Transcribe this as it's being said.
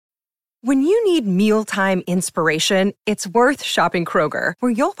When you need mealtime inspiration, it's worth shopping Kroger,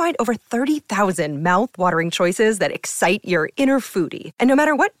 where you'll find over 30,000 mouth-watering choices that excite your inner foodie. And no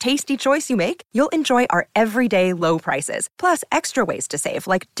matter what tasty choice you make, you'll enjoy our everyday low prices, plus extra ways to save,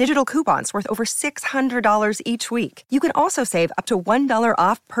 like digital coupons worth over $600 each week. You can also save up to $1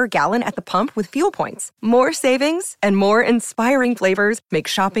 off per gallon at the pump with fuel points. More savings and more inspiring flavors make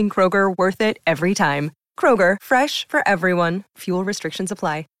shopping Kroger worth it every time. Kroger, fresh for everyone. Fuel restrictions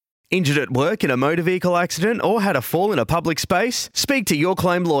apply. Injured at work in a motor vehicle accident or had a fall in a public space? Speak to Your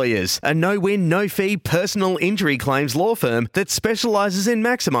Claim Lawyers, a no-win, no-fee personal injury claims law firm that specialises in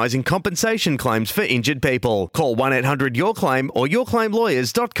maximising compensation claims for injured people. Call 1-800-YOUR-CLAIM or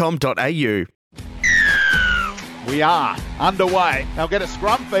yourclaimlawyers.com.au. We are underway. They'll get a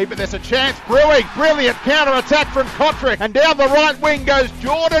scrum feed, but there's a chance brewing. Brilliant counter-attack from Kotrick. And down the right wing goes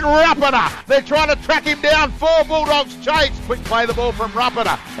Jordan Rapiner. They're trying to track him down. 4 Bulldogs chase. Quick play the ball from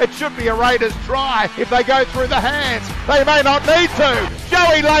Rapiner. It should be a Raiders try if they go through the hands. They may not need to.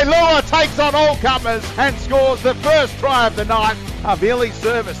 Joey Leilua takes on all comers and scores the first try of the night. A Billy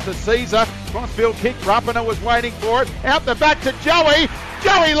service to Caesar. Crossfield kick. Rapiner was waiting for it. Out the back to Joey.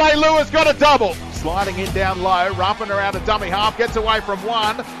 Joey Leilua's got a double. Sliding in down low, Rapiner out of dummy half, gets away from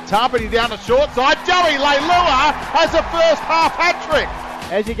one. Tarpany down the short side. Joey Leilua has a first half hat-trick.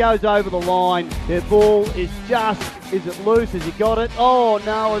 As he goes over the line, the ball is it loose? Has he got it? Oh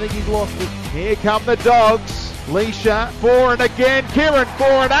no, I think he's lost it. Here come the Dogs. Leisha, Foran again. Kieran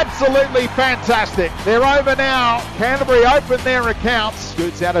Foran, absolutely fantastic. They're over now. Canterbury open their accounts.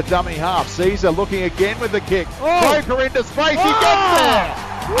 Scoots out of dummy half. Caesar looking again with the kick. Croker into space, he gets there.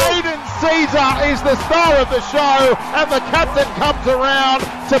 Aiden Caesar is the star of the show, and the captain comes around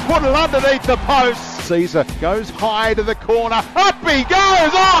to put it underneath the post. Caesar goes high to the corner. Up he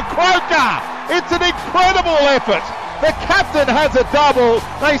goes! Oh, Croker! It's an incredible effort. The captain has a double.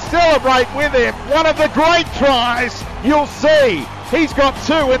 They celebrate with him. One of the great tries you'll see. He's got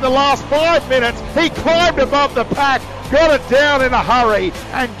 2 in the last 5 minutes. He climbed above the pack, got it down in a hurry,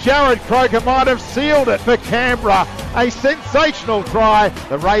 and Jared Croker might have sealed it for Canberra. A sensational try.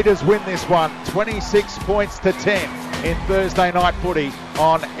 The Raiders win this one, 26 points to 10 in Thursday night footy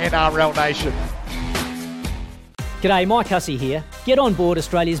on NRL Nation. G'day, Mike Hussey here. Get on board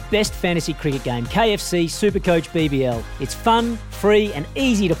Australia's best fantasy cricket game, KFC Supercoach BBL. It's fun, free and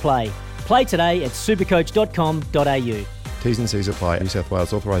easy to play. Play today at supercoach.com.au. T's and C's apply. New South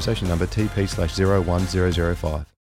Wales authorisation number TP/01005.